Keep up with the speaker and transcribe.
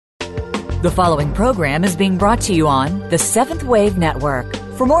The following program is being brought to you on the Seventh Wave Network.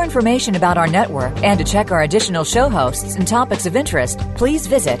 For more information about our network and to check our additional show hosts and topics of interest, please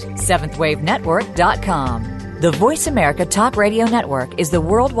visit seventhwavenetwork.com. The Voice America Talk Radio Network is the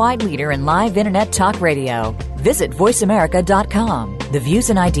worldwide leader in live Internet talk radio. Visit voiceamerica.com. The views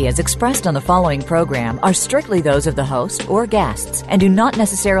and ideas expressed on the following program are strictly those of the host or guests and do not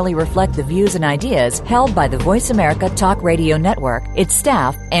necessarily reflect the views and ideas held by the Voice America Talk Radio Network, its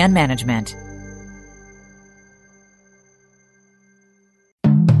staff, and management.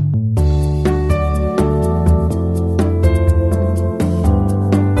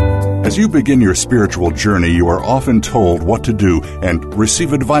 As you begin your spiritual journey, you are often told what to do and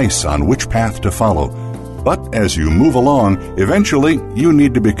receive advice on which path to follow. But as you move along, eventually you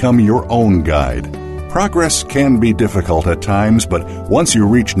need to become your own guide. Progress can be difficult at times, but once you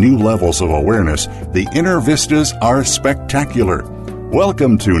reach new levels of awareness, the inner vistas are spectacular.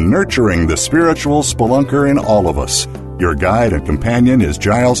 Welcome to Nurturing the Spiritual Spelunker in All of Us. Your guide and companion is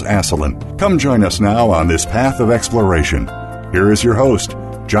Giles Asselin. Come join us now on this path of exploration. Here is your host,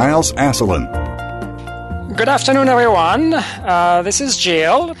 Giles Asselin. Good afternoon, everyone. This is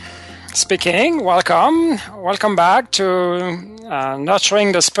Jill speaking. Welcome. Welcome back to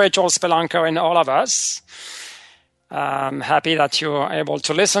Nurturing the Spiritual Spelunker in All of Us. I'm happy that you're able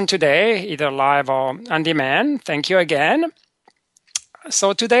to listen today, either live or on demand. Thank you again.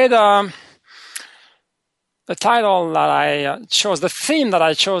 So today the title that I chose, the theme that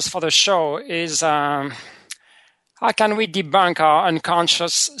I chose for the show is how can we debunk our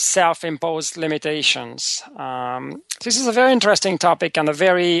unconscious self-imposed limitations? This is a very interesting topic and a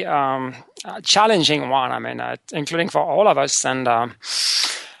very challenging one, including for all of us. And I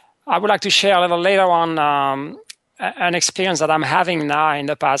would like to share a little later on an experience that I'm having now in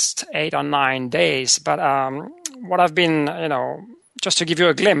the past 8 or 9 days. But what I've been, just to give you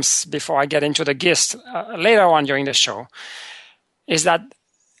a glimpse before I get into the gist later on during the show, is that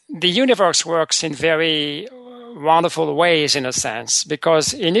the universe works in very wonderful ways, in a sense,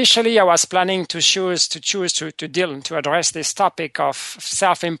 because initially I was planning to choose to address this topic of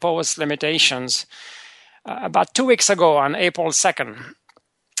self-imposed limitations about 2 weeks ago on April 2nd.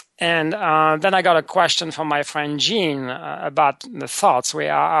 And then I got a question from my friend Jean about the thoughts.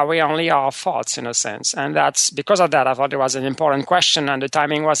 Are we only our thoughts, in a sense? And that's because of that I thought it was an important question, and the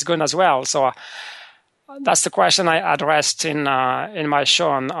timing was good as well. So that's the question I addressed in my show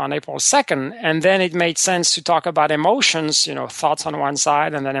on April 2nd. And then it made sense to talk about emotions, thoughts on one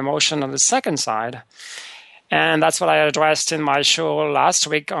side and then emotion on the second side. And that's what I addressed in my show last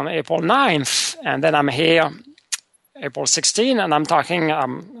week on April 9th. And then I'm here April 16th, and I'm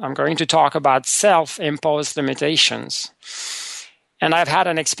going to talk about self-imposed limitations. And I've had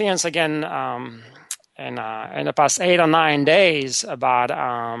an experience again in the past 8 or 9 days about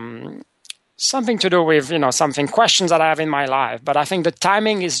something to do with, something questions that I have in my life. But I think the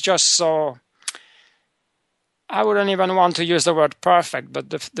timing is just so, I wouldn't even want to use the word perfect,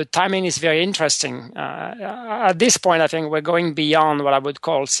 but the timing is very interesting. At this point, I think we're going beyond what I would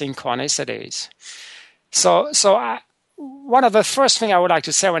call synchronicities. So one of the first things I would like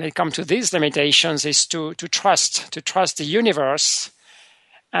to say when it comes to these limitations is to trust the universe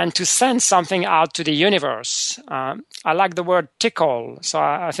and to send something out to the universe. I like the word tickle, so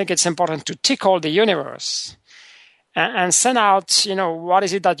I think it's important to tickle the universe and send out, what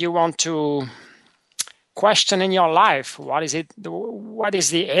is it that you want to question in your life? What is it? What is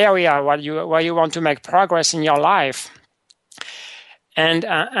the area where you want to make progress in your life? And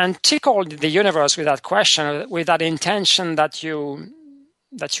tickle the universe with that question, with that intention that you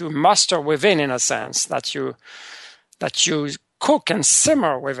muster within, in a sense, that you cook and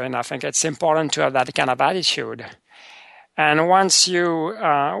simmer within. I think it's important to have that kind of attitude. And once you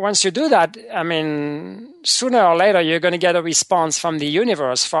do that, sooner or later you're going to get a response from the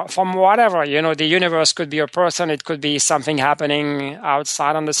universe, from whatever. The universe could be a person, it could be something happening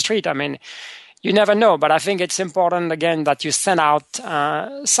outside on the street. You never know, but I think it's important again that you send out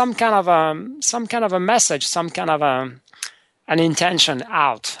some kind of a message, some kind of an intention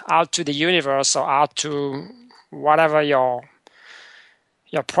out to the universe or out to whatever your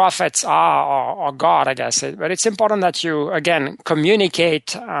prophets are or God, I guess. But it's important that you again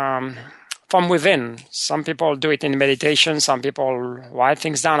communicate from within. Some people do it in meditation. Some people write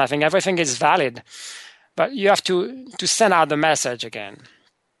things down. I think everything is valid, but you have to send out the message again.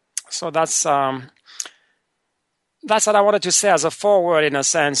 So that's what I wanted to say as a foreword, in a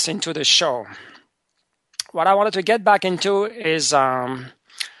sense, into the show. What I wanted to get back into is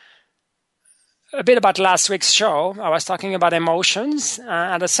a bit about last week's show. I was talking about emotions.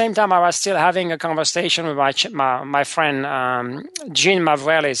 At the same time, I was still having a conversation with my friend, Jean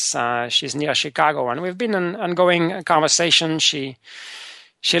Mavrelis. She's near Chicago, and we've been an ongoing conversation. She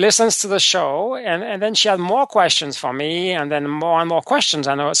listens to the show, and then she had more questions for me, and then more and more questions.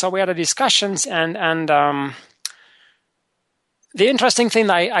 And so we had a discussions, and the interesting thing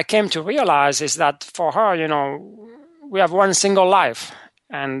I came to realize is that for her, we have one single life,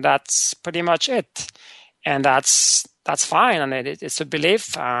 and that's pretty much it. And that's fine, and it's a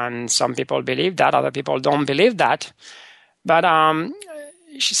belief, and some people believe that, other people don't believe that. But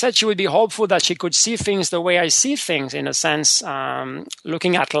she said she would be hopeful that she could see things the way I see things, in a sense,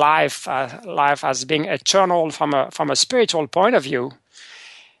 looking at life as being eternal from a spiritual point of view,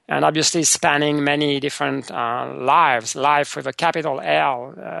 and obviously spanning many different lives, life with a capital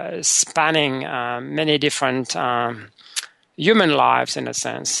L, spanning many different human lives, in a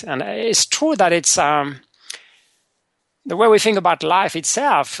sense. And it's true that it's the way we think about life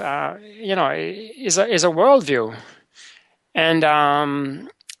itself, is a worldview. And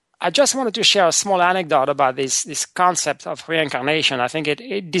I just wanted to share a small anecdote about this concept of reincarnation. I think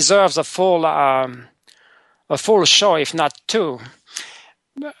it deserves a full show, if not two.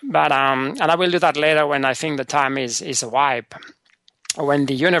 But and I will do that later when I think the time is ripe, when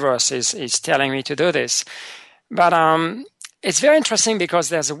the universe is telling me to do this. But it's very interesting because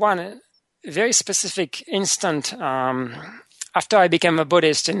there's one very specific instant after I became a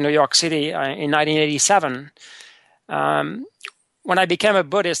Buddhist in New York City in 1987. When I became a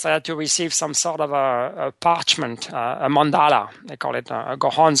Buddhist, I had to receive some sort of a parchment, a mandala, they call it a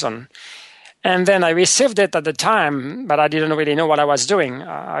gohonzon. And then I received it at the time, but I didn't really know what I was doing.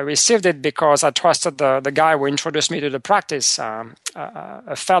 I received it because I trusted the guy who introduced me to the practice,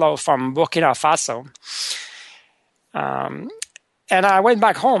 a fellow from Burkina Faso. And I went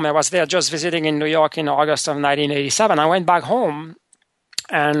back home. I was there just visiting in New York in August of 1987. I went back home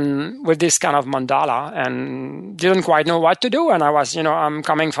and with this kind of mandala and didn't quite know what to do. And I was, I'm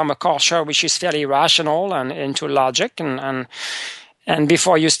coming from a culture which is fairly rational and into logic. And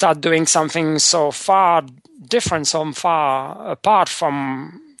before you start doing something so far different, so far apart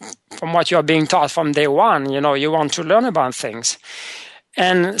from what you're being taught from day one, you want to learn about things.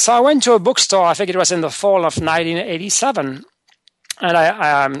 And so I went to a bookstore, I think it was in the fall of 1987, and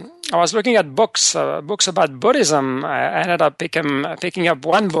I was looking at books about Buddhism. I ended up picking up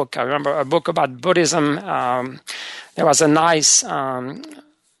one book. I remember a book about Buddhism. There was a nice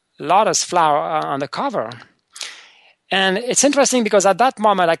lotus flower on the cover. And it's interesting because at that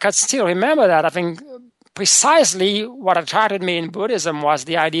moment, I could still remember that. I think precisely what attracted me in Buddhism was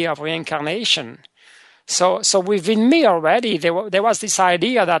the idea of reincarnation. So within me already, there was this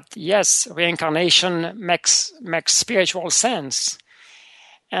idea that, yes, reincarnation makes spiritual sense.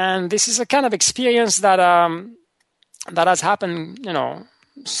 And this is a kind of experience that has happened,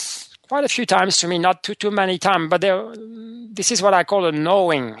 quite a few times to me, not too many times. But this is what I call a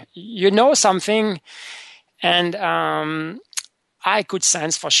knowing. You know something, and I could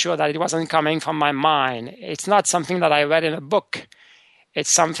sense for sure that it wasn't coming from my mind. It's not something that I read in a book.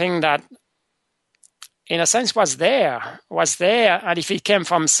 It's something that, in a sense, was there. And if it came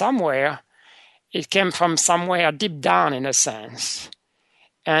from somewhere, it came from somewhere deep down, in a sense.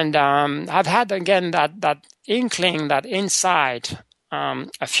 And I've had, again, that inkling, that insight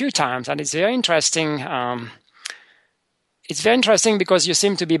a few times. And it's very interesting. It's very interesting because you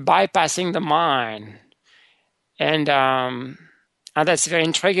seem to be bypassing the mind. And that's very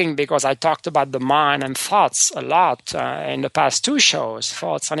intriguing because I talked about the mind and thoughts a lot in the past two shows,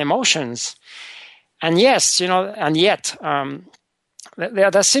 thoughts and emotions. And yes, and yet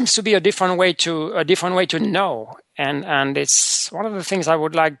there seems to be a different way to know, and it's one of the things I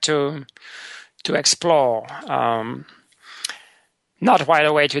would like to explore. Not right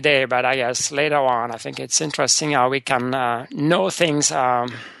away today, but I guess later on. I think it's interesting how we can know things. I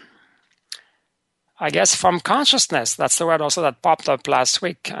guess from consciousness. That's the word also that popped up last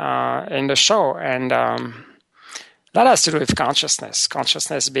week in the show, and that has to do with consciousness.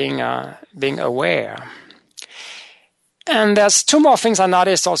 Consciousness being aware. And there's two more things I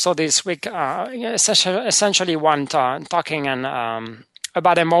noticed also this week. Essentially, one talking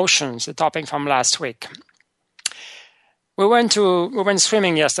about emotions, the topic from last week. We went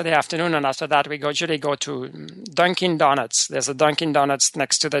swimming yesterday afternoon, and after that we usually go to Dunkin' Donuts. There's a Dunkin' Donuts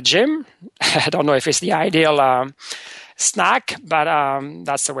next to the gym. I don't know if it's the ideal snack, but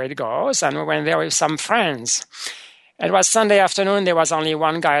that's the way it goes. And we went there with some friends. It was Sunday afternoon. There was only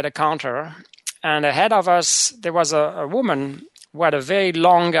one guy at the counter, and ahead of us there was a woman who had a very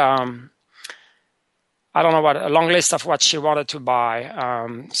long I don't know a long list of what she wanted to buy.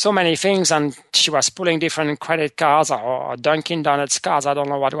 So many things, and she was pulling different credit cards or Dunkin' Donuts cards. I don't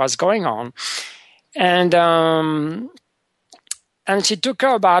know what was going on. And she took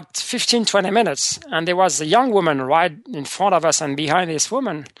her about 15, 20 minutes. And there was a young woman right in front of us and behind this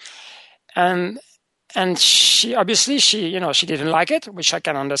woman. And she obviously, she didn't like it, which I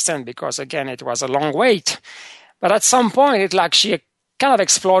can understand because, again, it was a long wait. But at some point, she kind of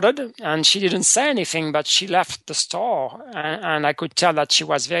exploded, and she didn't say anything, but she left the store, and I could tell that she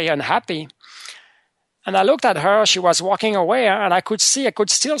was very unhappy. And I looked at her; she was walking away, and I could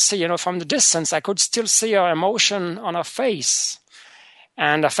still see, from the distance, I could still see her emotion on her face,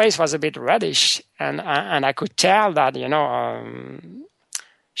 and her face was a bit reddish, and I could tell that,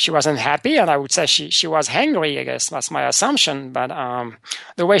 she wasn't happy, and I would say she was hangry. I guess that's my assumption, but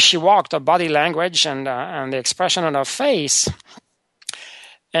the way she walked, her body language, and the expression on her face.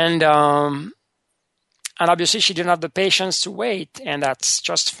 And obviously she didn't have the patience to wait, and that's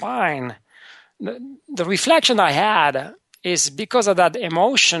just fine. The reflection I had is because of that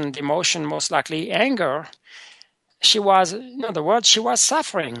emotion, the emotion most likely anger, she was, in other words, she was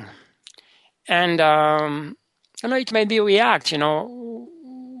suffering. And, it made me react,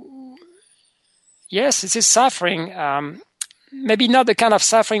 yes, this is suffering. Maybe not the kind of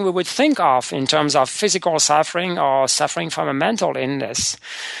suffering we would think of in terms of physical suffering or suffering from a mental illness.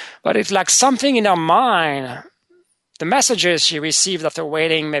 But it's like something in her mind, the messages she received after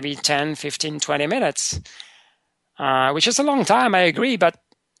waiting maybe 10, 15, 20 minutes, which is a long time, I agree. But,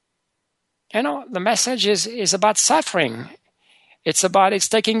 the message is about suffering. It's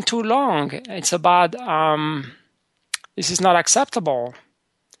taking too long. It's about, this is not acceptable.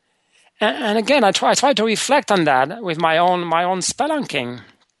 And again, I try to reflect on that with my own spelunking.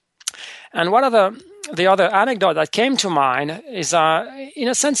 And one of the other anecdote that came to mind is, in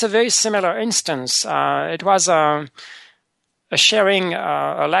a sense, a very similar instance. It was a sharing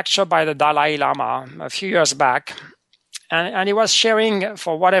a lecture by the Dalai Lama a few years back, and he was sharing,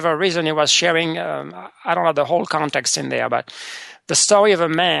 for whatever reason, I don't know the whole context in there, but the story of a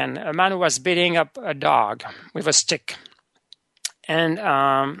man who was beating up a dog with a stick, and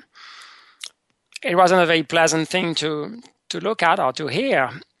it wasn't a very pleasant thing to look at or to hear.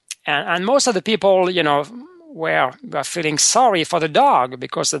 And most of the people, were feeling sorry for the dog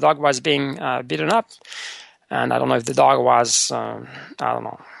because the dog was being beaten up. And I don't know if the dog was,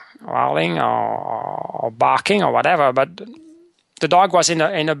 growling or barking or whatever, but the dog was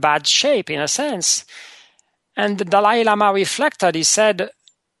in a bad shape, in a sense. And the Dalai Lama reflected. He said,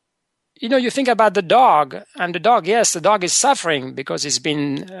 you think about the dog, and the dog, yes, the dog is suffering because it's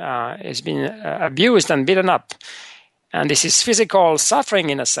been abused and beaten up. And this is physical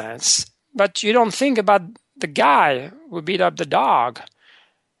suffering in a sense. But you don't think about the guy who beat up the dog.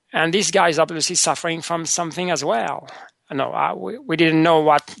 And this guy is obviously suffering from something as well. No, we didn't know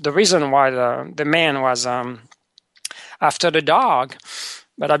what the reason why the man was after the dog.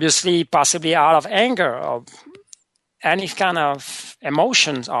 But obviously, possibly out of anger or any kind of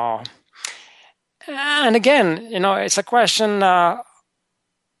emotions or... And again, it's a question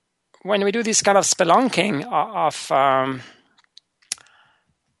when we do this kind of spelunking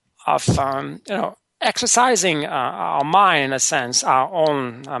of exercising our mind in a sense, our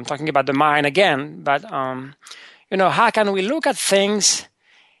own. I'm talking about the mind again, but how can we look at things?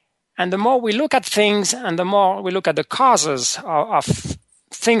 And the more we look at things, and the more we look at the causes of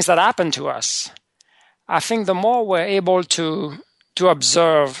things that happen to us, I think the more we're able to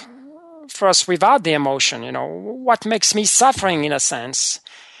observe. First, without the emotion, what makes me suffering in a sense?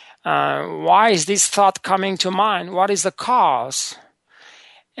 Why is this thought coming to mind? What is the cause?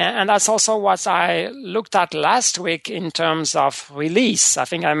 And that's also what I looked at last week in terms of release. I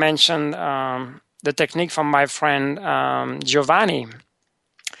think I mentioned the technique from my friend Giovanni.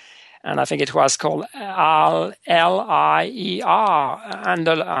 And I think it was called LIER. And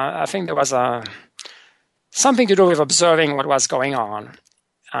I think there was something to do with observing what was going on.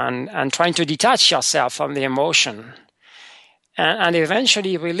 And trying to detach yourself from the emotion and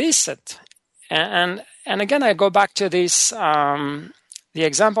eventually release it. And again, I go back to this, the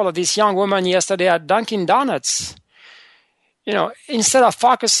example of this young woman yesterday at Dunkin' Donuts. Instead of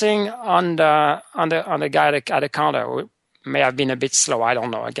focusing on the guy at the counter, who may have been a bit slow, I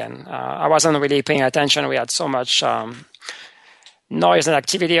don't know, again. I wasn't really paying attention. We had so much noise and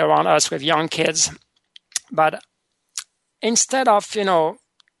activity around us with young kids. But instead of,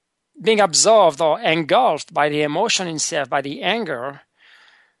 being absorbed or engulfed by the emotion itself, by the anger,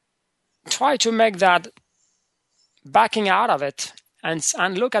 try to make that backing out of it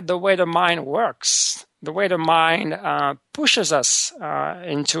and look at the way the mind works, the way the mind pushes us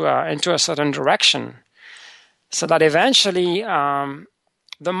into a certain direction. so that eventually the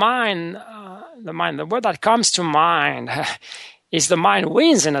word that comes to mind is the mind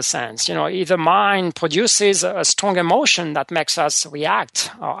wins, in a sense. Either mind produces a strong emotion that makes us react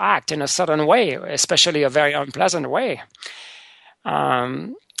or act in a certain way, especially a very unpleasant way.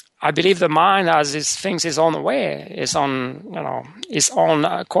 I believe the mind has his own way, his own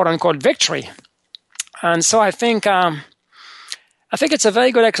quote unquote victory. And so I think it's a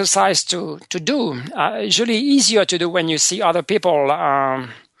very good exercise to do. Usually easier to do when you see other people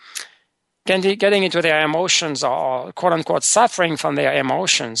getting into their emotions or quote unquote suffering from their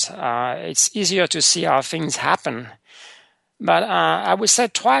emotions. It's easier to see how things happen. But I would say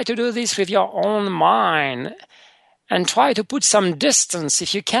try to do this with your own mind and try to put some distance,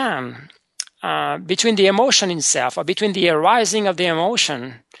 if you can, between the emotion itself or between the arising of the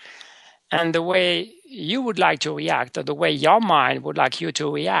emotion and the way you would like to react or the way your mind would like you to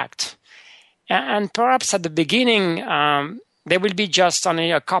react. And perhaps at the beginning, there will be just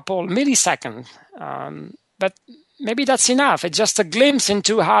only a couple milliseconds, but maybe that's enough. It's just a glimpse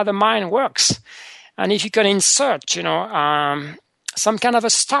into how the mind works. And if you can insert, some kind of a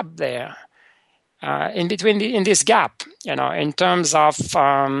stop there in between in this gap, in terms of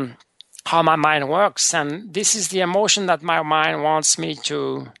how my mind works, and this is the emotion that my mind wants me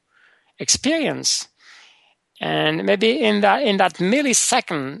to experience. And maybe in that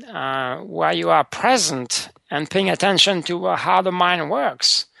millisecond where you are present and paying attention to how the mind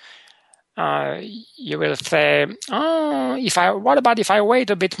works, you will say, what about if I wait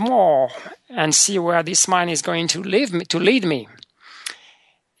a bit more and see where this mind is going to lead me?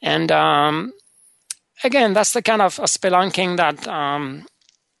 And again, that's the kind of spelunking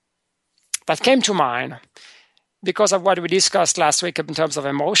that came to mind because of what we discussed last week in terms of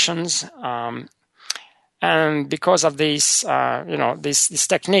emotions, and because of this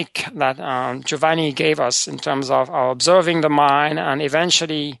technique that Giovanni gave us in terms of observing the mind and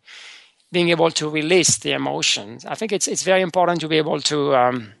eventually being able to release the emotions. I think it's very important to be able to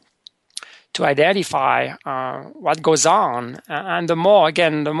identify what goes on, and the more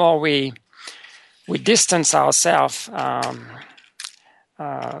we distance ourselves,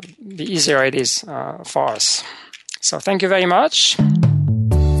 the easier it is for us. So thank you very much.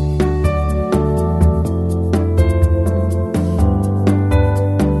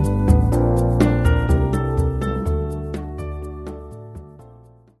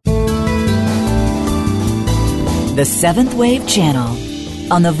 The Seventh Wave Channel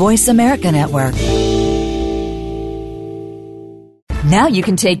on the Voice America Network. Now you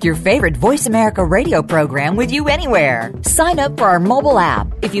can take your favorite Voice America radio program with you anywhere. Sign up for our mobile app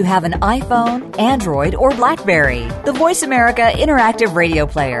if you have an iPhone, Android, or BlackBerry. The Voice America Interactive Radio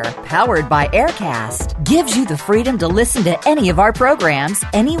Player, powered by Aircast, gives you the freedom to listen to any of our programs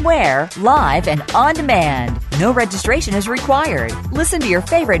anywhere, live and on demand. No registration is required. Listen to your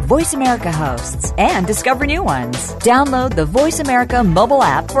favorite Voice America hosts and discover new ones. Download the Voice America mobile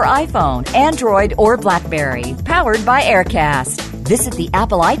app for iPhone, Android, or BlackBerry, powered by Aircast. Visit the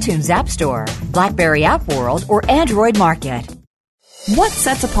Apple iTunes App Store, BlackBerry App World, or Android Market. What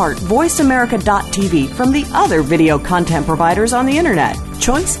sets apart VoiceAmerica.tv from the other video content providers on the Internet?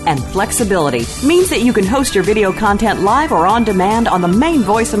 Choice and flexibility means that you can host your video content live or on demand on the main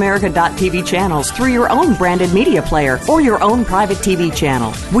VoiceAmerica.tv channels through your own branded media player or your own private TV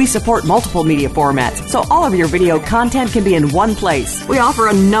channel. We support multiple media formats, so all of your video content can be in one place. We offer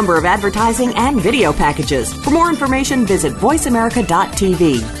a number of advertising and video packages. For more information, visit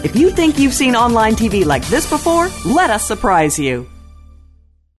VoiceAmerica.tv. If you think you've seen online TV like this before, let us surprise you.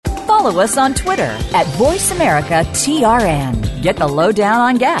 Follow us on Twitter at VoiceAmericaTRN. Get the lowdown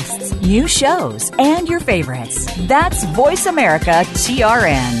on guests, new shows, and your favorites. That's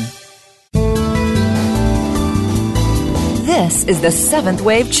VoiceAmericaTRN. This is the Seventh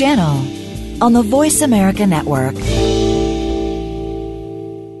Wave Channel on the Voice America Network.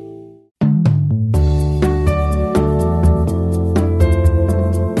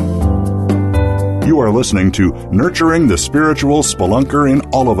 You are listening to Nurturing the Spiritual Spelunker in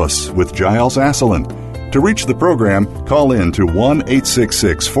All of Us with Giles Asselin. To reach the program, call in to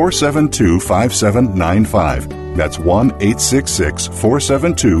 1-866-472-5795. That's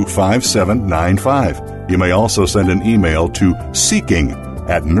 1-866-472-5795. You may also send an email to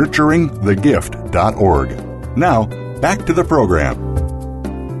seeking@nurturingthegift.org. Now, back to the program.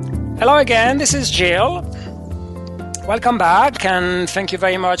 Hello again, this is Jill. Welcome back, and thank you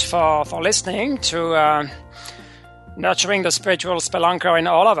very much for listening to Nurturing the Spiritual Spelunker in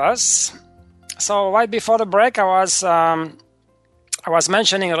All of Us. So right before the break, I was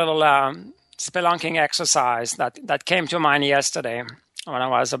mentioning a little spelunking exercise that came to mind yesterday when I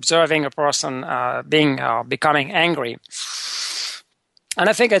was observing a person becoming angry. And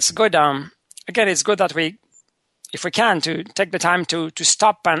I think it's good. Again, it's good that if we can, to take the time to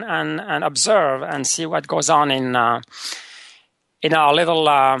stop and observe and see what goes on in our little,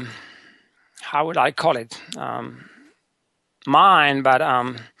 how would I call it, mind. But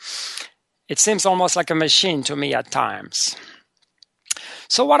it seems almost like a machine to me at times.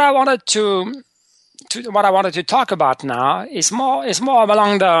 So what I wanted to talk about now is more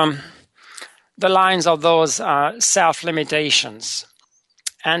along the lines of those self-limitations.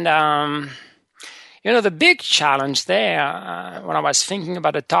 And the big challenge there, when I was thinking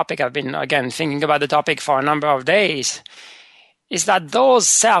about the topic, I've been again thinking about the topic for a number of days, is that those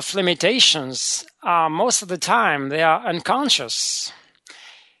self-limitations are most of the time they are unconscious.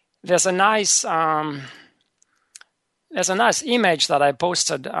 There's a nice image that I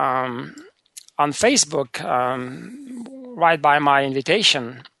posted on Facebook right by my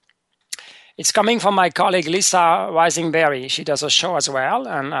invitation. It's coming from my colleague Lisa Weisingberry. She does a show as well,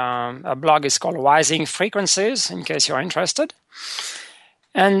 and a blog is called Wising Frequencies, in case you're interested.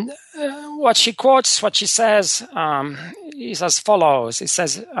 And what she says is as follows. It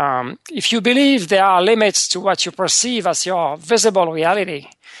says, if you believe there are limits to what you perceive as your visible reality,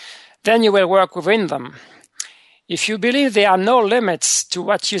 then you will work within them. If you believe there are no limits to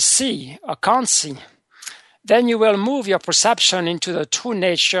what you see or can't see, then you will move your perception into the true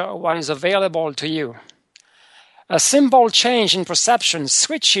nature of what is available to you. A simple change in perception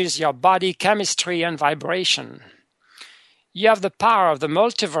switches your body chemistry and vibration. You have the power of the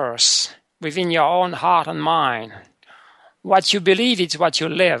multiverse within your own heart and mind. What you believe is what you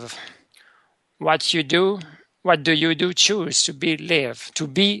live. What do you choose to be, live? To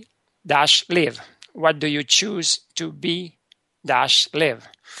be - live. What do you choose to be - live?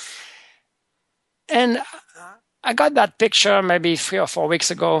 And I got that picture maybe 3 or 4 weeks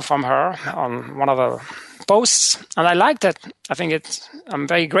ago from her on one of the posts, and I liked it. I'm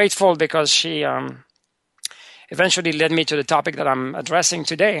very grateful because she eventually led me to the topic that I'm addressing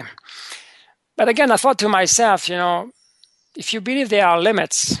today. But again, I thought to myself, if you believe there are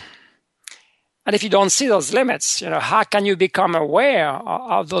limits, and if you don't see those limits, how can you become aware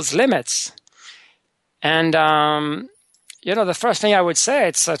of those limits? And, the first thing I would say,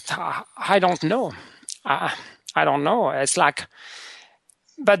 it's that I don't know. I don't know. It's like,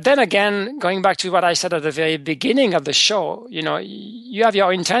 but then again, going back to what I said at the very beginning of the show, you have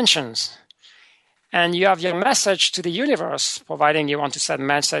your intentions and you have your message to the universe, providing you want to send a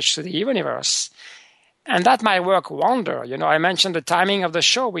message to the universe. And that might work wonder. I mentioned the timing of the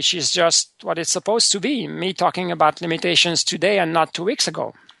show, which is just what it's supposed to be, me talking about limitations today and not 2 weeks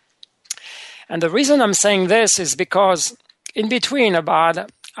ago. And the reason I'm saying this is because in between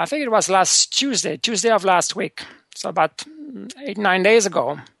about, I think it was Tuesday of last week, so about 8-9 days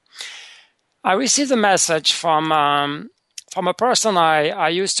ago, I received a message from a person I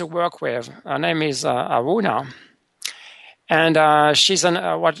used to work with. Her name is Aruna, and she's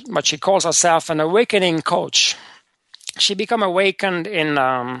what she calls herself an awakening coach. She became awakened in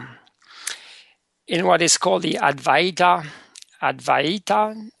what is called the Advaita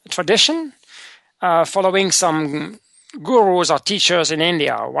tradition, following some gurus or teachers in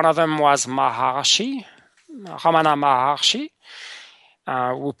India. One of them was Ramana Maharshi,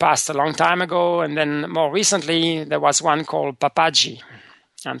 who passed a long time ago. And then more recently, there was one called Papaji.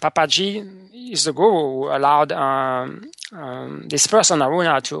 And Papaji is the guru who allowed this person,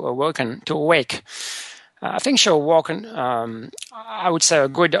 Aruna, to awake. I think she awoke, I would say, a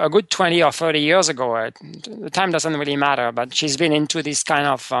good 20 or 30 years ago. The time doesn't really matter, but she's been into this kind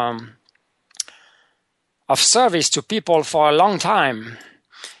of service to people for a long time.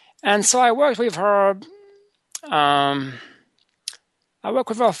 And so I worked with her.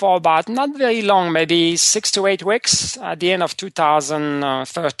 For about not very long, maybe 6 to 8 weeks at the end of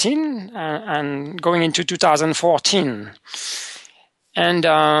 2013 and going into 2014. And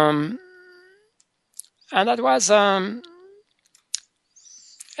that was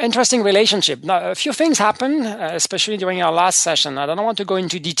interesting relationship. Now, a few things happened, especially during our last session. I don't want to go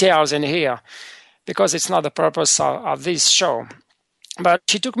into details in here because it's not the purpose of this show. But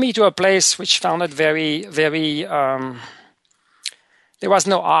she took me to a place which found it very, very... there was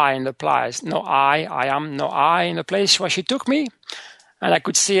no I in the place. No I in the place where she took me. And I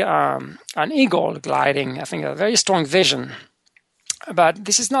could see an eagle gliding, I think a very strong vision. But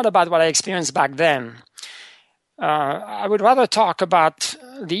this is not about what I experienced back then. I would rather talk about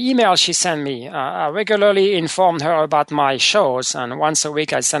the email she sent me. I regularly informed her about my shows, and once a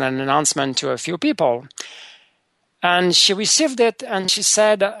week I sent an announcement to a few people. And she received it, and she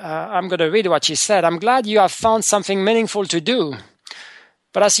said, I'm going to read what she said. "I'm glad you have found something meaningful to do.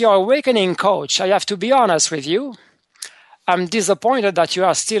 But as your awakening coach, I have to be honest with you. I'm disappointed that you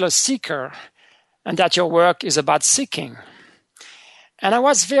are still a seeker and that your work is about seeking. And I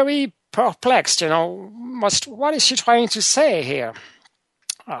was very perplexed, what is she trying to say here?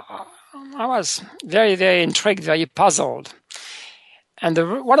 I was very, very intrigued, very puzzled. And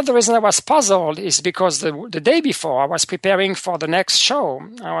one of the reasons I was puzzled is because the day before I was preparing for the next show,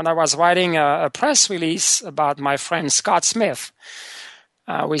 when I was writing a press release about my friend Scott Smith,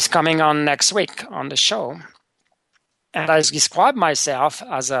 who is coming on next week on the show. And I described myself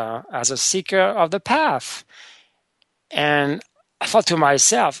as a seeker of the path. And I thought to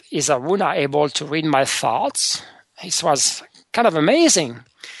myself, is Aruna able to read my thoughts? It was kind of amazing.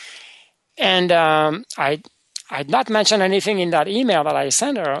 And I had not mentioned anything in that email that I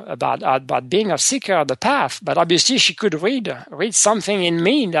sent her about being a seeker of the path, but obviously she could read something in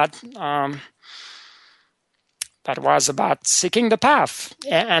me that was about seeking the path.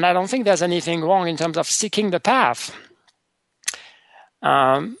 And I don't think there's anything wrong in terms of seeking the path,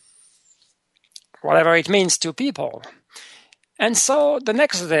 whatever it means to people. And so the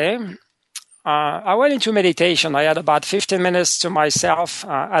next day, I went into meditation. I had about 15 minutes to myself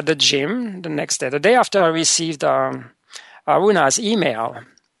at the gym the next day, the day after I received Aruna's email.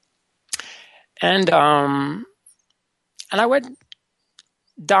 And I went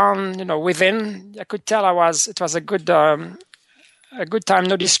down, within. I could tell it was a good time,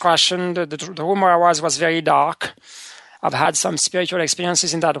 no distraction. The room where I was very dark. I've had some spiritual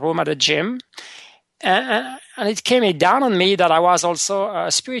experiences in that room at the gym. And it came down on me that I was also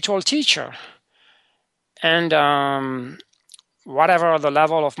a spiritual teacher. And whatever the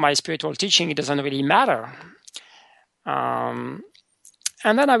level of my spiritual teaching, it doesn't really matter. And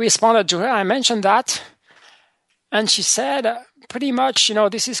then I responded to her. I mentioned that. And she said, pretty much,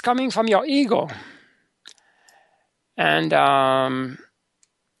 this is coming from your ego. And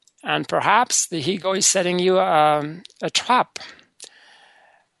perhaps the ego is setting you a trap.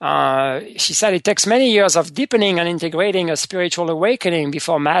 She said it takes many years of deepening and integrating a spiritual awakening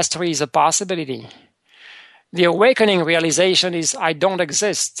before mastery is a possibility. The awakening realization is I don't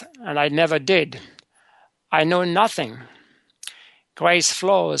exist and I never did. I know nothing. Grace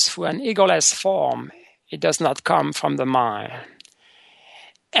flows through an egoless form. It does not come from the mind.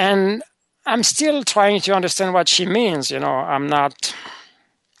 And I'm still trying to understand what she means. I'm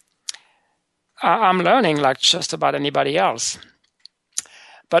learning like just about anybody else.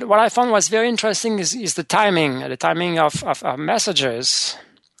 But what I found was very interesting is the timing of messages.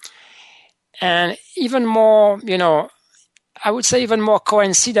 And even more, I would say even more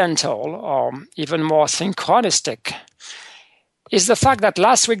coincidental or even more synchronistic is the fact that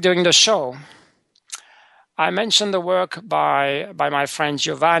last week during the show, I mentioned the work by my friend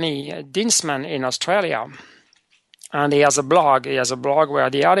Giovanni Dinsman in Australia. And he has a blog. He has a blog where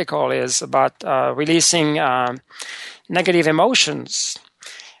the article is about releasing negative emotions.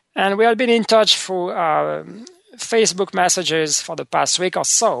 And we have been in touch through Facebook messages for the past week or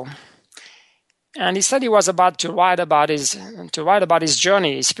so. And he said he was about to write about his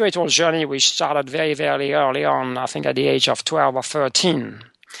journey, his spiritual journey, which started very, very early on, I think at the age of 12 or 13.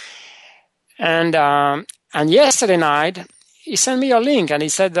 And yesterday night, he sent me a link and he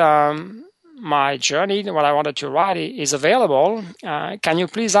said, my journey, what I wanted to write is available. Can you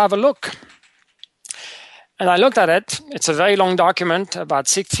please have a look? And I looked at it. It's a very long document, about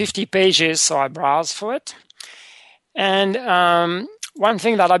 50 pages, so I browsed for it. And one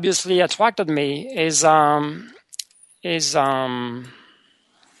thing that obviously attracted me is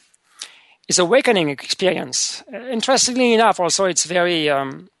awakening experience. Interestingly enough, also it's very,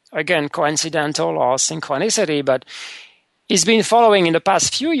 again, coincidental or synchronicity, but he's been following in the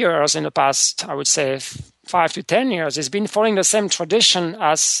past few years, I would say 5 to 10 years, he's been following the same tradition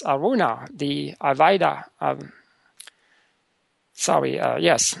as Aruna, the Advaita.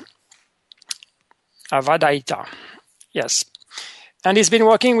 Advaita. Yes. And he's been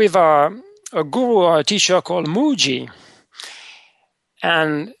working with a guru or a teacher called Muji.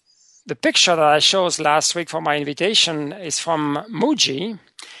 And the picture that I chose last week for my invitation is from Muji.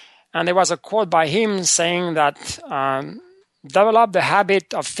 And there was a quote by him saying that develop the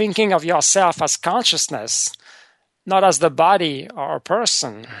habit of thinking of yourself as consciousness, not as the body or a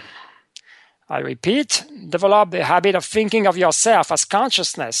person. I repeat, develop the habit of thinking of yourself as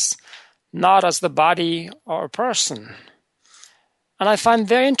consciousness, not as the body or a person. And I find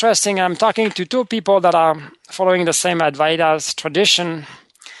very interesting, I'm talking to two people that are following the same Advaita tradition.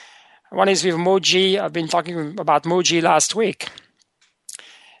 One is with Muji. I've been talking about Muji last week.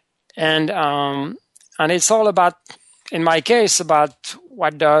 And it's all about, in my case, about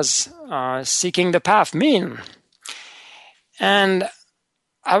what does seeking the path mean. And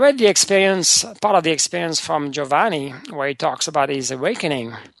I read the experience, part of the experience from Giovanni, where he talks about his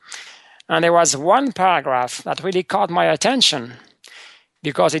awakening. And there was one paragraph that really caught my attention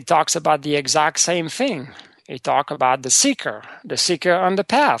because it talks about the exact same thing. It talks about the seeker on the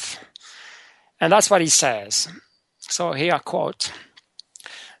path. And that's what he says. So here, quote,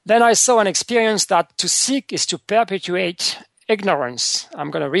 "Then I saw and experienced that to seek is to perpetuate ignorance." I'm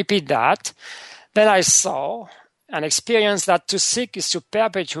going to repeat that. Then I saw and experienced that to seek is to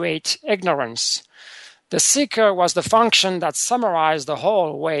perpetuate ignorance. The seeker was the function that summarized the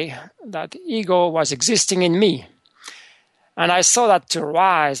whole way that ego was existing in me. And I saw that to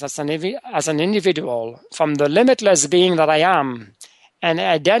rise as an individual from the limitless being that I am and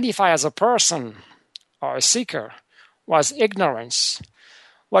identify as a person or a seeker was ignorance.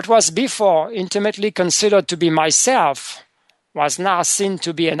 What was before intimately considered to be myself was now seen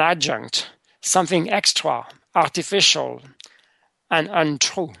to be an adjunct, something extra, artificial, and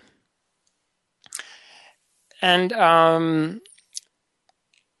untrue. And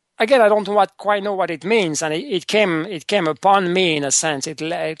again, I don't quite know what it means, and it came upon me in a sense. It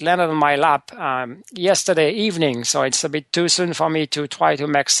landed on my lap yesterday evening, so it's a bit too soon for me to try to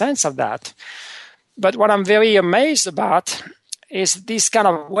make sense of that. But what I'm very amazed about is this kind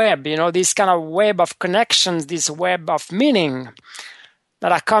of web, this kind of web of connections, this web of meaning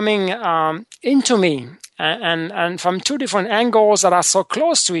that are coming into me, and from two different angles that are so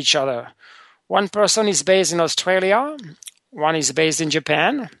close to each other. One person is based in Australia, one is based in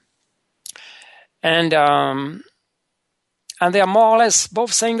Japan, and they are more or less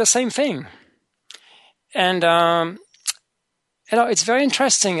both saying the same thing. And it's very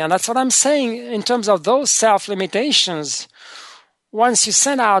interesting, and that's what I'm saying in terms of those self-limitations. Once you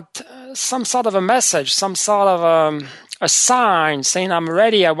send out some sort of a message, some sort of a sign saying, "I'm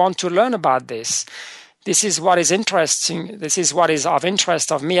ready, I want to learn about this. This is what is interesting. This is what is of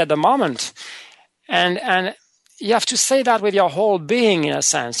interest of me at the moment." And you have to say that with your whole being, in a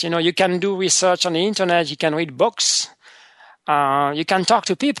sense. You can do research on the internet, you can read books, you can talk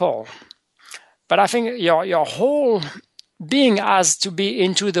to people. But I think your whole being has to be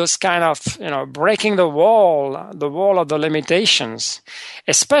into those kind of, breaking the wall of the limitations,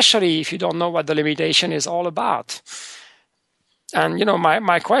 especially if you don't know what the limitation is all about. And,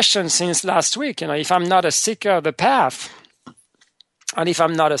 my question since last week, if I'm not a seeker of the path, and if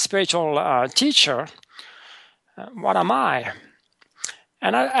I'm not a spiritual teacher, what am I?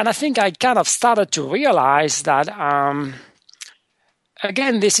 And I think I kind of started to realize that,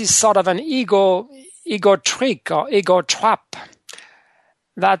 again, this is sort of an ego trick or ego trap.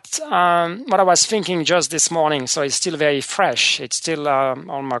 That's what I was thinking just this morning. So it's still very fresh. It's still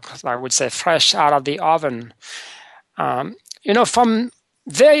almost, I would say, fresh out of the oven. From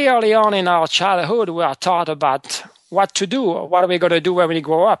very early on in our childhood, we are taught about what to do. What are we going to do when we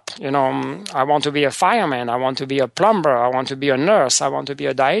grow up? I want to be a fireman. I want to be a plumber. I want to be a nurse. I want to be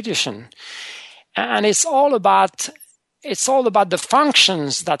a dietitian. And it's all about the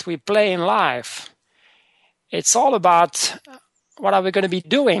functions that we play in life. It's all about what are we going to be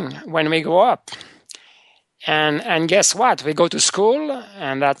doing when we grow up. And guess what? We go to school,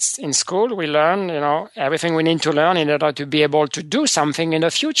 and that's in school we learn, everything we need to learn in order to be able to do something in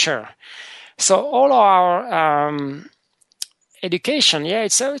the future. So all our education,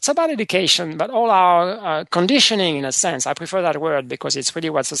 it's about education, but all our conditioning, in a sense, I prefer that word because it's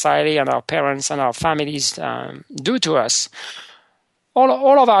really what society and our parents and our families do to us.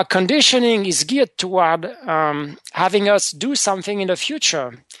 All of our conditioning is geared toward having us do something in the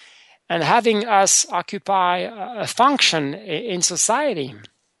future and having us occupy a function in society.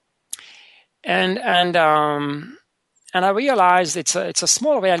 And I realized it's a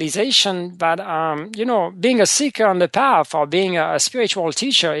small realization, but being a seeker on the path or being a spiritual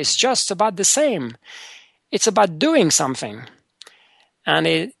teacher is just about the same. It's about doing something,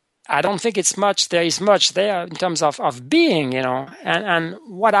 and I don't think there is much there in terms of being, And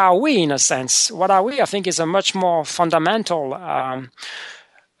what are we, in a sense? What are we? I think is a much more fundamental, a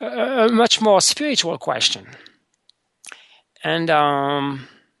much more spiritual question. And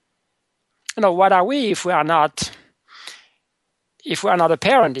what are we if we are not? If we are not a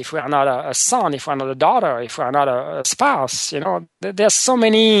parent, if we are not a son, if we are not a daughter, if we are not a spouse, there's so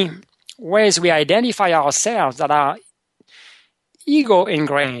many ways we identify ourselves that are ego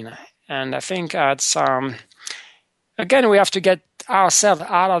ingrained. And I think it's, again, we have to get ourselves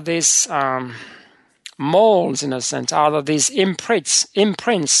out of these molds, in a sense, out of these imprints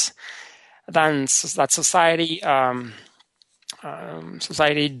that society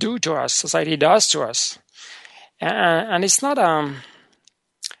do to us, society does to us. And it's not an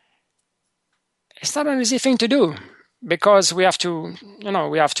easy thing to do. because we have to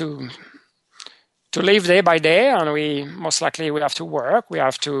live day by day, and we have to work, we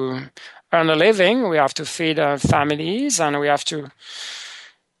have to earn a living, we have to feed our families, and we have to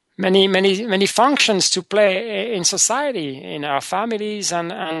many functions to play in society, in our families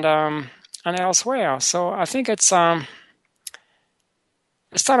and elsewhere. So I think it's not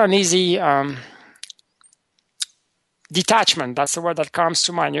an easy detachment. That's the word that comes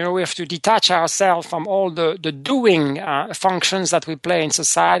to mind. We have to detach ourselves from all the doing functions that we play in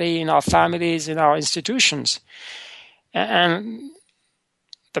society, in our families, in our institutions. And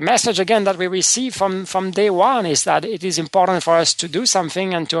the message, again, that we receive from day one is that it is important for us to do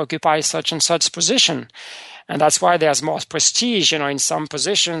something and to occupy such and such position. And that's why there's more prestige, in some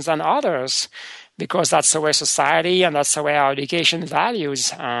positions than others, because that's the way society and that's the way our education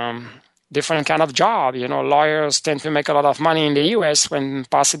values different kind of job. Lawyers tend to make a lot of money in the U.S. when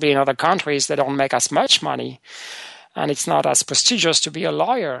possibly in other countries they don't make as much money. And it's not as prestigious to be a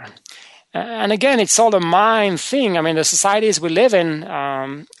lawyer. And again, it's all a mind thing. I mean, the societies we live in,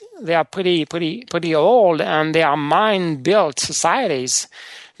 they are pretty old, and they are mind-built societies.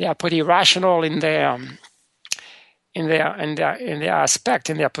 They are pretty rational in their aspect,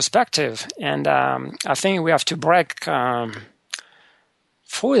 in their perspective. And I think we have to break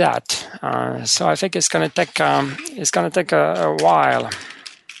through that. So I think it's going to take a while.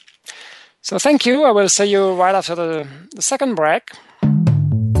 So thank you. I will see you right after the second break.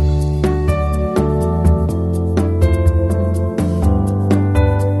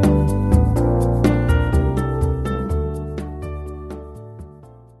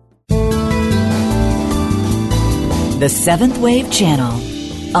 The Seventh Wave Channel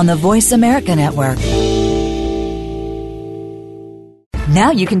on the Voice America Network.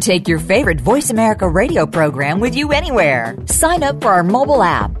 Now you can take your favorite Voice America radio program with you anywhere. Sign up for our mobile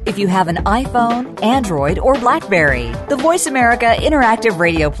app if you have an iPhone, Android, or BlackBerry. The Voice America Interactive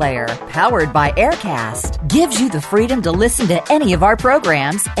Radio Player, powered by Aircast, gives you the freedom to listen to any of our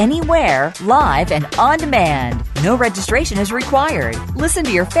programs, anywhere, live and on demand. No registration is required. Listen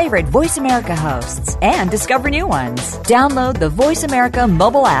to your favorite Voice America hosts and discover new ones. Download the Voice America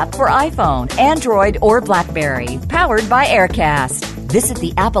mobile app for iPhone, Android, or BlackBerry, powered by Aircast. Visit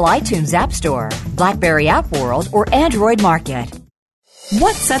the Apple iTunes App Store, BlackBerry App World, or Android Market.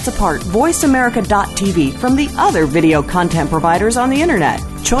 What sets apart VoiceAmerica.tv from the other video content providers on the Internet?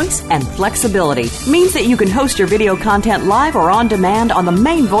 Choice and flexibility means that you can host your video content live or on demand on the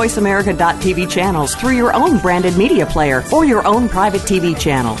main VoiceAmerica.tv channels through your own branded media player or your own private TV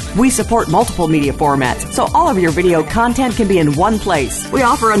channel. We support multiple media formats, so all of your video content can be in one place. We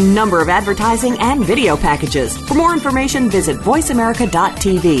offer a number of advertising and video packages. For more information, visit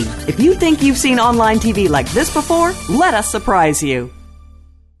VoiceAmerica.tv. If you think you've seen online TV like this before, let us surprise you.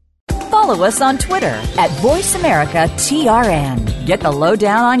 Follow us on Twitter at VoiceAmericaTRN. Get the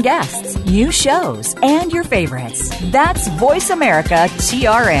lowdown on guests, new shows, and your favorites. That's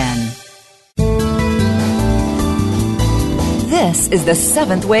VoiceAmericaTRN. This is the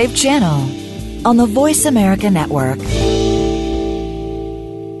Seventh Wave Channel on the Voice America Network.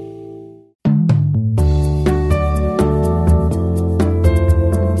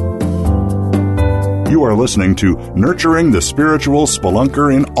 You are listening to Nurturing the Spiritual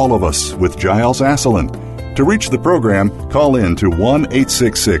Spelunker in All of Us with Giles Asselin. To reach the program, call in to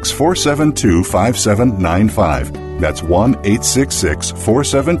 1-866-472-5795. That's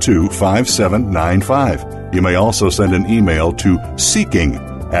 1-866-472-5795. You may also send an email to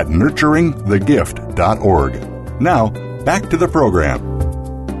seeking@nurturingthegift.org. Now, back to the program.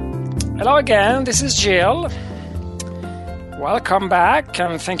 Hello again, this is Jill. Welcome back,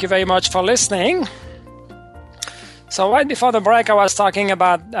 and thank you very much for listening. So right before the break, I was talking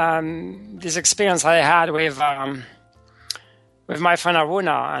about this experience I had with my friend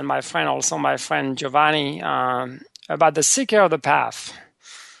Aruna and my friend Giovanni about the seeker of the path.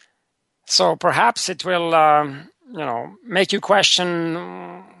 So perhaps it will, make you question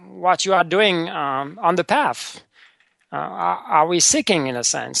what you are doing on the path. Are we seeking, in a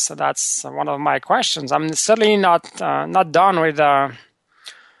sense? So that's one of my questions. I'm certainly not done with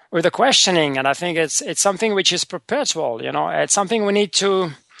the questioning, and I think it's something which is perpetual. It's something we need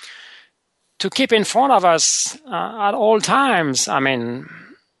to keep in front of us at all times. I mean,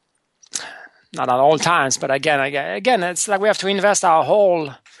 not at all times, but again, it's like we have to invest our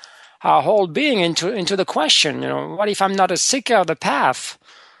whole being into the question. What if I'm not a seeker of the path?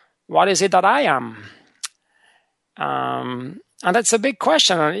 What is it that I am? And that's a big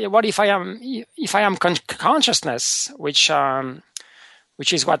question. What if I am consciousness, which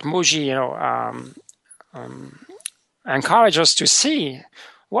is what Muji, encourages us to see.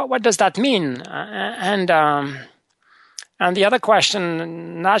 What does that mean? And And the other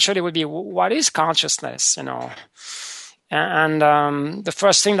question naturally would be, what is consciousness? And the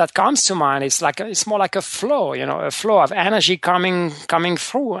first thing that comes to mind is it's more like a flow, a flow of energy coming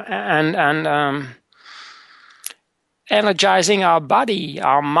through and energizing our body,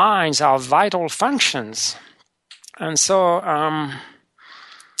 our minds, our vital functions. And so, a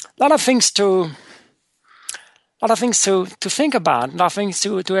lot of things to think about, a lot of things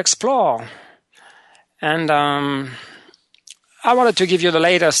to explore. And I wanted to give you the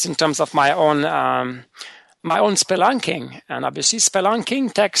latest in terms of my own spelunking. And obviously,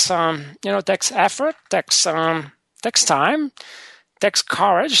 spelunking takes effort, takes time, takes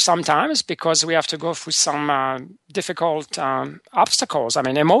courage sometimes, because we have to go through some difficult obstacles. I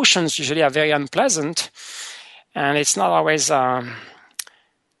mean, emotions usually are very unpleasant, and it's not always a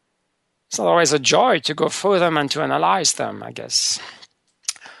joy to go through them and to analyze them, I guess.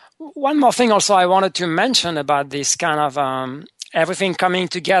 One more thing also I wanted to mention about this kind of everything coming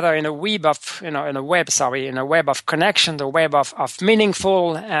together in a web of connection, the web of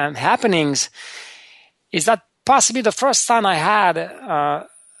meaningful happenings, is that possibly the first time I had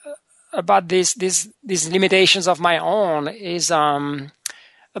about these limitations of my own is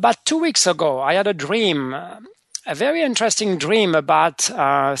about 2 weeks ago. I had a dream, a very interesting dream about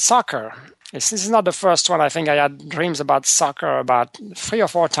soccer. This is not the first one. I think I had dreams about soccer about 3 or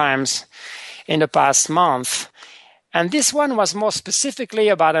 4 times in the past month. And this one was more specifically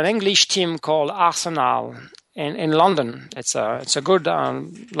about an English team called Arsenal in London. It's a good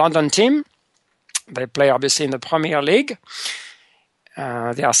London team. They play obviously in the Premier League.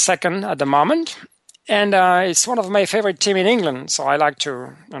 They are second at the moment. And it's one of my favorite teams in England. So I like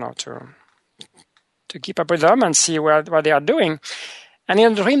to keep up with them and see what they are doing. And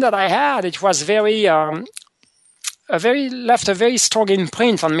in the dream that I had, it was left a very strong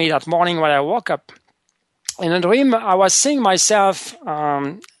imprint on me that morning when I woke up. In the dream, I was seeing myself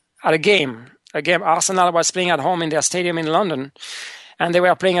at a game. Arsenal was playing at home in their stadium in London, and they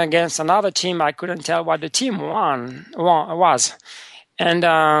were playing against another team. I couldn't tell what the team was. And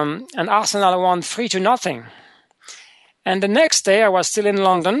Arsenal won 3-0. And the next day, I was still in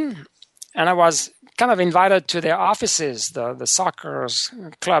London, and I was kind of invited to their offices, the soccer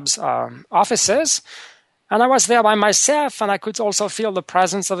club's offices. And I was there by myself, and I could also feel the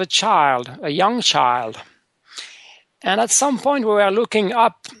presence of a young child. And at some point, we were looking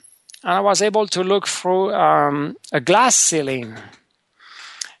up, and I was able to look through a glass ceiling.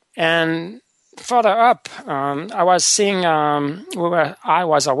 And further up, I was seeing,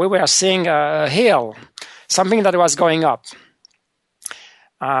 we were seeing a hill, something that was going up.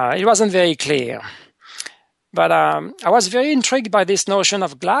 It wasn't very clear. But I was very intrigued by this notion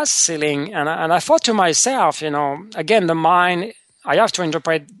of glass ceiling, and I thought to myself, again, the mind, I have to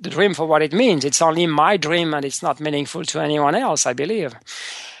interpret the dream for what it means. It's only my dream, and it's not meaningful to anyone else, I believe.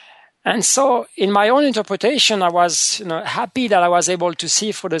 And so, in my own interpretation, I was, happy that I was able to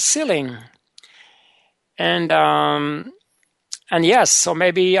see through the ceiling. And yes, so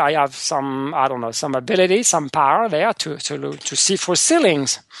maybe I have some ability, some power there to see through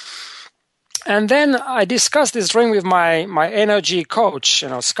ceilings. And then I discussed this dream with my energy coach,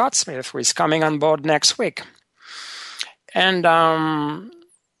 Scott Smith, who is coming on board next week. And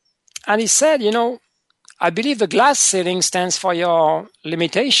he said, I believe the glass ceiling stands for your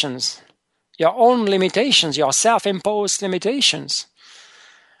limitations, your own limitations, your self-imposed limitations.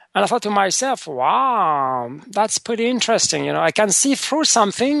 And I thought to myself, wow, that's pretty interesting. I can see through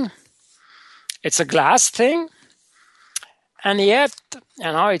something. It's a glass thing. And yet,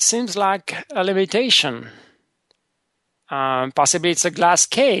 it seems like a limitation. Possibly it's a glass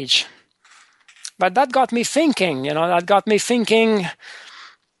cage. But that got me thinking,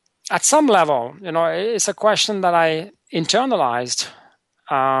 at some level, it's a question that I internalized.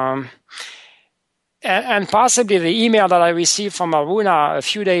 And possibly the email that I received from Aruna a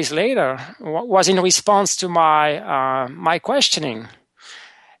few days later was in response to my questioning.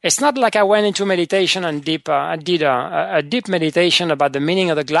 It's not like I went into meditation and did a deep meditation about the meaning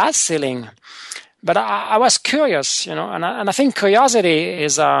of the glass ceiling, but I was curious, and I think curiosity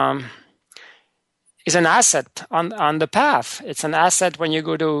is an asset on the path. It's an asset when you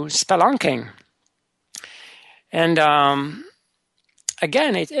go to spelunking. And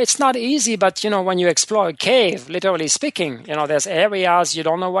again, it's not easy, but when you explore a cave, literally speaking, there's areas you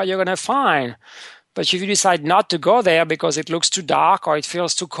don't know what you're going to find. But if you decide not to go there because it looks too dark or it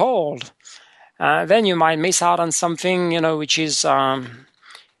feels too cold, then you might miss out on something, which is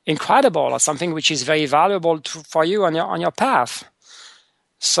incredible, or something which is very valuable for you on your path.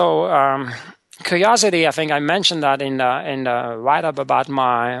 So curiosity, I think I mentioned that in the write-up about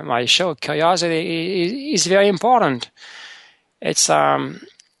my show. Curiosity is very important. It's a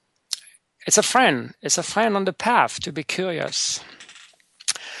friend. It's a friend on the path to be curious.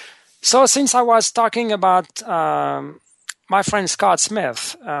 So since I was talking about my friend Scott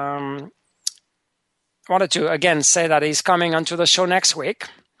Smith, I wanted to again say that he's coming onto the show next week.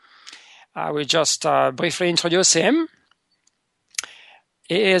 I will just briefly introduce him.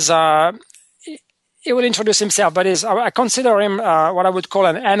 He will introduce himself, but I consider him what I would call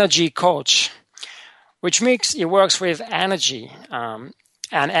an energy coach, which means he works with energy. And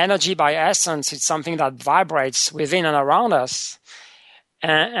energy, by essence, it's something that vibrates within and around us,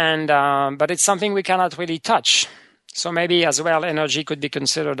 but it's something we cannot really touch. So maybe as well, energy could be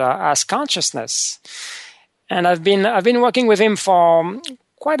considered as consciousness. And I've been working with him for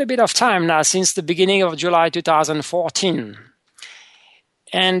quite a bit of time now, since the beginning of July 2014.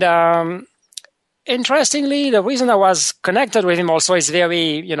 And interestingly, the reason I was connected with him also is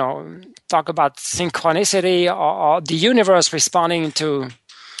very, talk about synchronicity or the universe responding to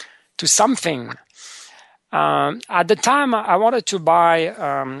something. At the time, I wanted to buy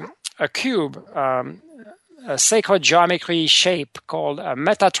a cube, a sacred geometry shape called a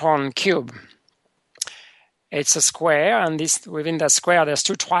Metatron cube. It's a square, and within the square there's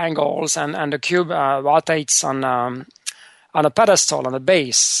two triangles, and the cube rotates on a pedestal on the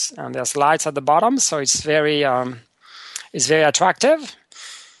base, and there's lights at the bottom, so it's very attractive.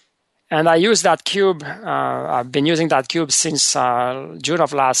 And I use that cube. I've been using that cube since June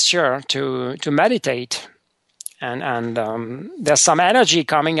of last year to meditate, and there's some energy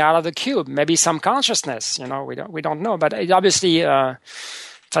coming out of the cube, maybe some consciousness. We don't know, but it obviously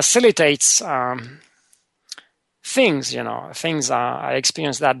facilitates things. I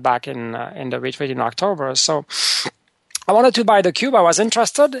experienced that back in the retreat in October. So I wanted to buy the cube. I was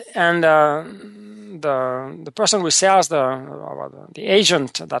interested, and the person who sells the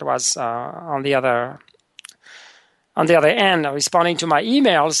agent that was on the other end, responding to my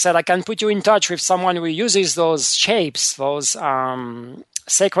email, said I can put you in touch with someone who uses those shapes, those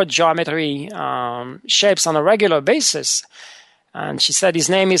sacred geometry shapes on a regular basis. And she said his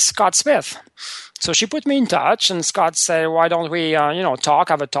name is Scott Smith. So she put me in touch, and Scott said, why don't we, have a talk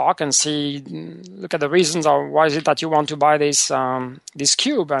and look at the reasons of why is it that you want to buy this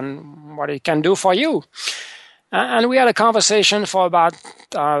cube and what it can do for you. And we had a conversation for about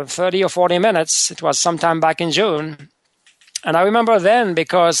 30 or 40 minutes. It was sometime back in June. And I remember then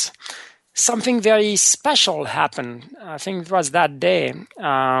because something very special happened. I think it was that day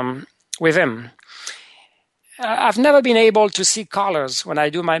with him. I've never been able to see colors when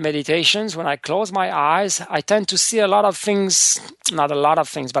I do my meditations. When I close my eyes, I tend to see a lot of things, not a lot of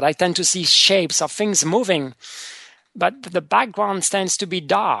things, but I tend to see shapes of things moving. But the background tends to be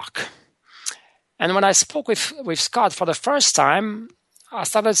dark. And when I spoke with Scott for the first time, I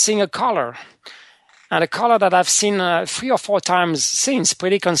started seeing a color. And a color that I've seen 3 or 4 times since,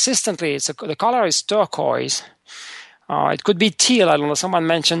 pretty consistently. The color is turquoise. It could be teal. I don't know. Someone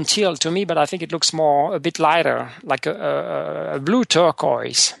mentioned teal to me, but I think it looks a bit lighter, like a blue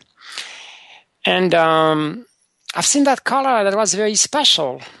turquoise. And I've seen that color that was very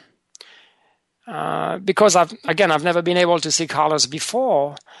special because I've never been able to see colors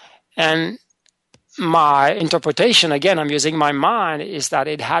before. And my interpretation, again, I'm using my mind, is that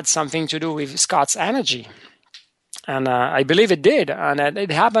it had something to do with Scott's energy. And I believe it did. And it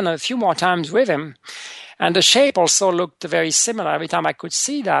happened a few more times with him. And the shape also looked very similar. Every time I could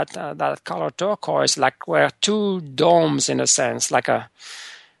see that color turquoise, like were 2 domes in a sense, like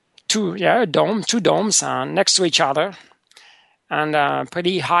two domes next to each other, and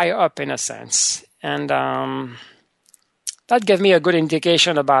pretty high up in a sense. And that gave me a good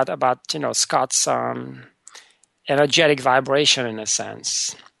indication about Scott's energetic vibration in a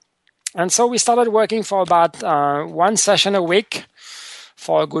sense. And so we started working for about 1 session a week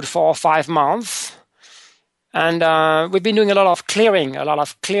for a good 4 or 5 months. And we've been doing a lot of clearing, a lot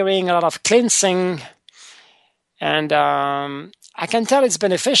of cleansing. And I can tell it's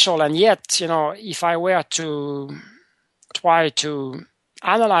beneficial. And yet, if I were to try to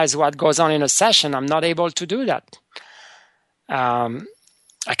analyze what goes on in a session, I'm not able to do that.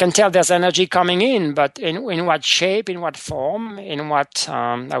 I can tell there's energy coming in, but in what shape, in what form, in what,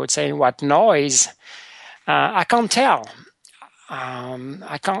 I would say, in what noise, I can't tell.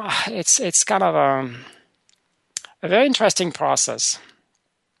 I can't. It's kind of a very interesting process,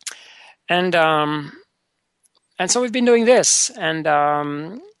 and so we've been doing this, and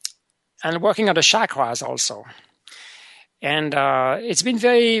working on the chakras also, and it's been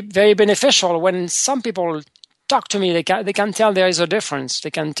very, very beneficial. When some people talk to me, they can tell there is a difference. They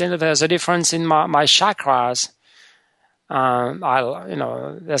can tell there's a difference in my chakras.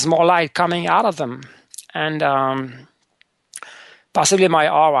 There's more light coming out of them, and possibly my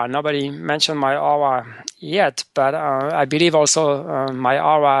aura. Nobody mentioned my aura yet, but I believe also my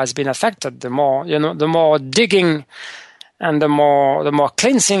aura has been affected. The more digging and the more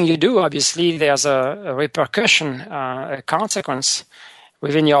cleansing you do, obviously there's a repercussion, a consequence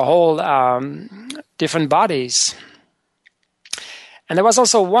within your whole different bodies. And there was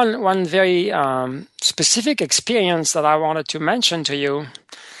also one very specific experience that I wanted to mention to you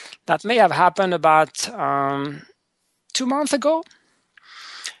that may have happened about 2 months ago.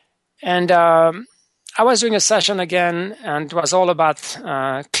 And I was doing a session again, and it was all about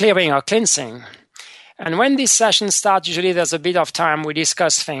clearing or cleansing. And when these sessions start, usually there's a bit of time we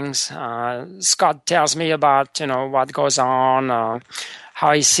discuss things. Scott tells me about what goes on,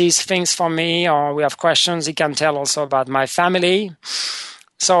 how he sees things for me, or we have questions. He can tell also about my family.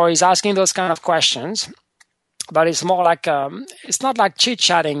 So he's asking those kind of questions. But it's more like, it's not like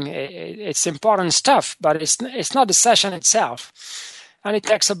chit-chatting. It's important stuff, but it's not the session itself. And it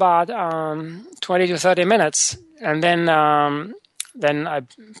takes about 20 to 30 minutes. And then I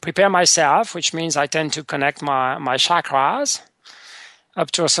prepare myself, which means I tend to connect my chakras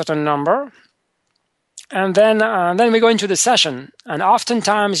up to a certain number. And then we go into the session. And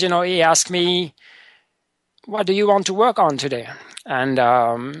oftentimes, he asks me, what do you want to work on today? And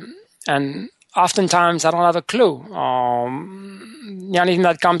oftentimes I don't have a clue. The only thing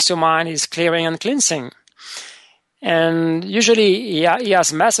that comes to mind is clearing and cleansing. And usually he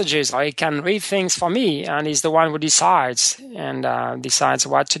has messages, or he can read things for me, and he's the one who decides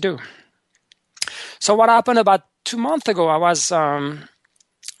what to do. So what happened about 2 months ago, I was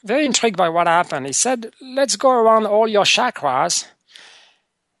very intrigued by what happened. He said, let's go around all your chakras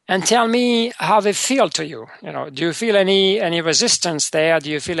and tell me how they feel to you. Do you feel any resistance there?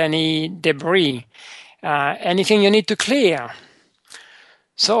 Do you feel any debris? Anything you need to clear?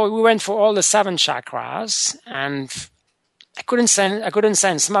 So we went for all the 7 chakras, and I couldn't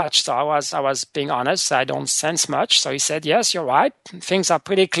sense much. So I was being honest. I don't sense much. So he said, yes, you're right. Things are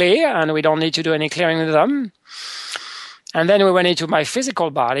pretty clear, and we don't need to do any clearing with them. And then we went into my physical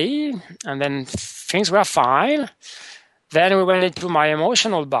body, and then things were fine. Then we went into my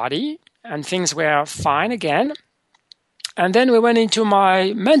emotional body, and things were fine again. And then we went into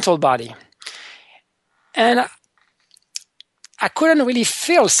my mental body. And I couldn't really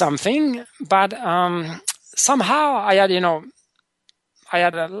feel something, but somehow I had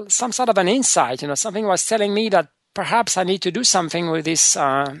some sort of an insight. Something was telling me that perhaps I need to do something with this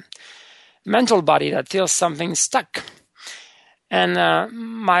mental body that feels something stuck. And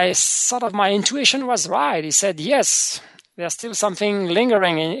my intuition was right. He said, yes, there's still something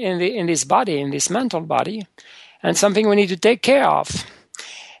lingering in this body, in this mental body, and something we need to take care of.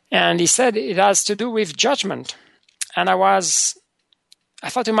 And he said it has to do with judgment. And I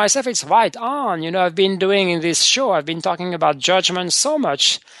thought to myself, it's right on. I've been doing in this show, I've been talking about judgment so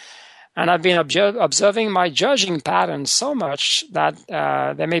much, and I've been observing my judging patterns so much that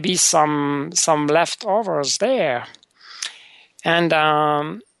there may be some leftovers there. And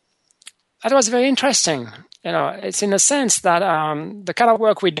that was very interesting. It's in a sense that the kind of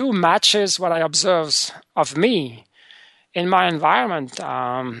work we do matches what I observe of me in my environment.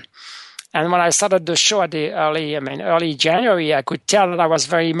 And when I started the show at the early January, I could tell that I was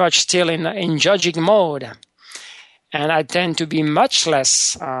very much still in judging mode. And I tend to be much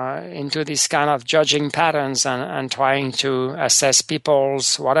less into this kind of judging patterns and trying to assess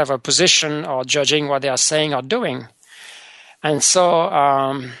people's whatever position or judging what they are saying or doing. And so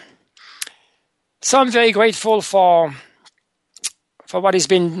I'm very grateful for what he's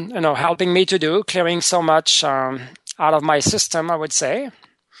been helping me to do, clearing so much out of my system, I would say.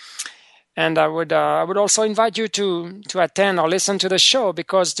 And I would also invite you to attend or listen to the show,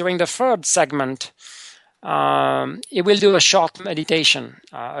 because during the third segment, it will do a short meditation,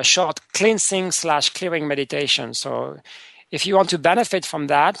 a short cleansing/clearing meditation. So if you want to benefit from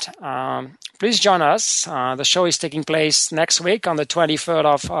that, please join us. The show is taking place next week on the 23rd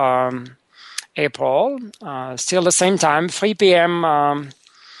of April. Still the same time, 3 p.m.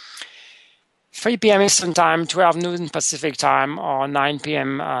 3 p.m. Eastern Time, 12 noon Pacific Time, or 9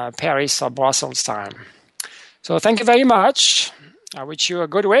 p.m. Paris or Brussels time. So thank you very much. I wish you a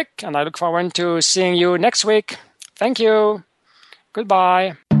good week, and I look forward to seeing you next week. Thank you.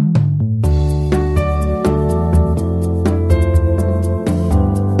 Goodbye.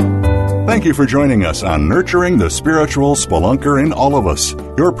 Thank you for joining us on Nurturing the Spiritual Spelunker in All of Us.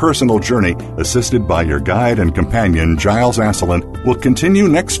 Your personal journey, assisted by your guide and companion, Giles Asselin, will continue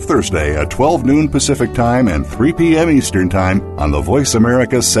next Thursday at 12 noon Pacific Time and 3 p.m. Eastern Time on the Voice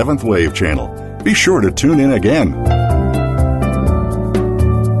America 7th Wave channel. Be sure to tune in again.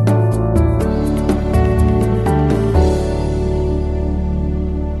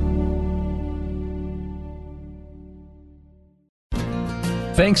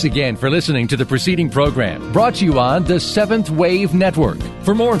 Thanks again for listening to the preceding program, brought to you on the Seventh Wave Network.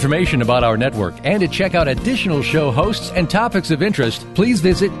 For more information about our network and to check out additional show hosts and topics of interest, please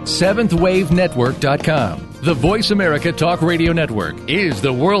visit seventhwavenetwork.com. The Voice America Talk Radio Network is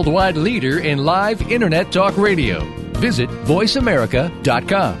the worldwide leader in live Internet talk radio. Visit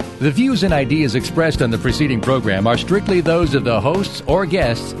voiceamerica.com. The views and ideas expressed on the preceding program are strictly those of the hosts or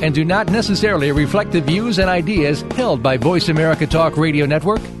guests and do not necessarily reflect the views and ideas held by Voice America Talk Radio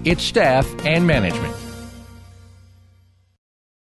Network, its staff, and management.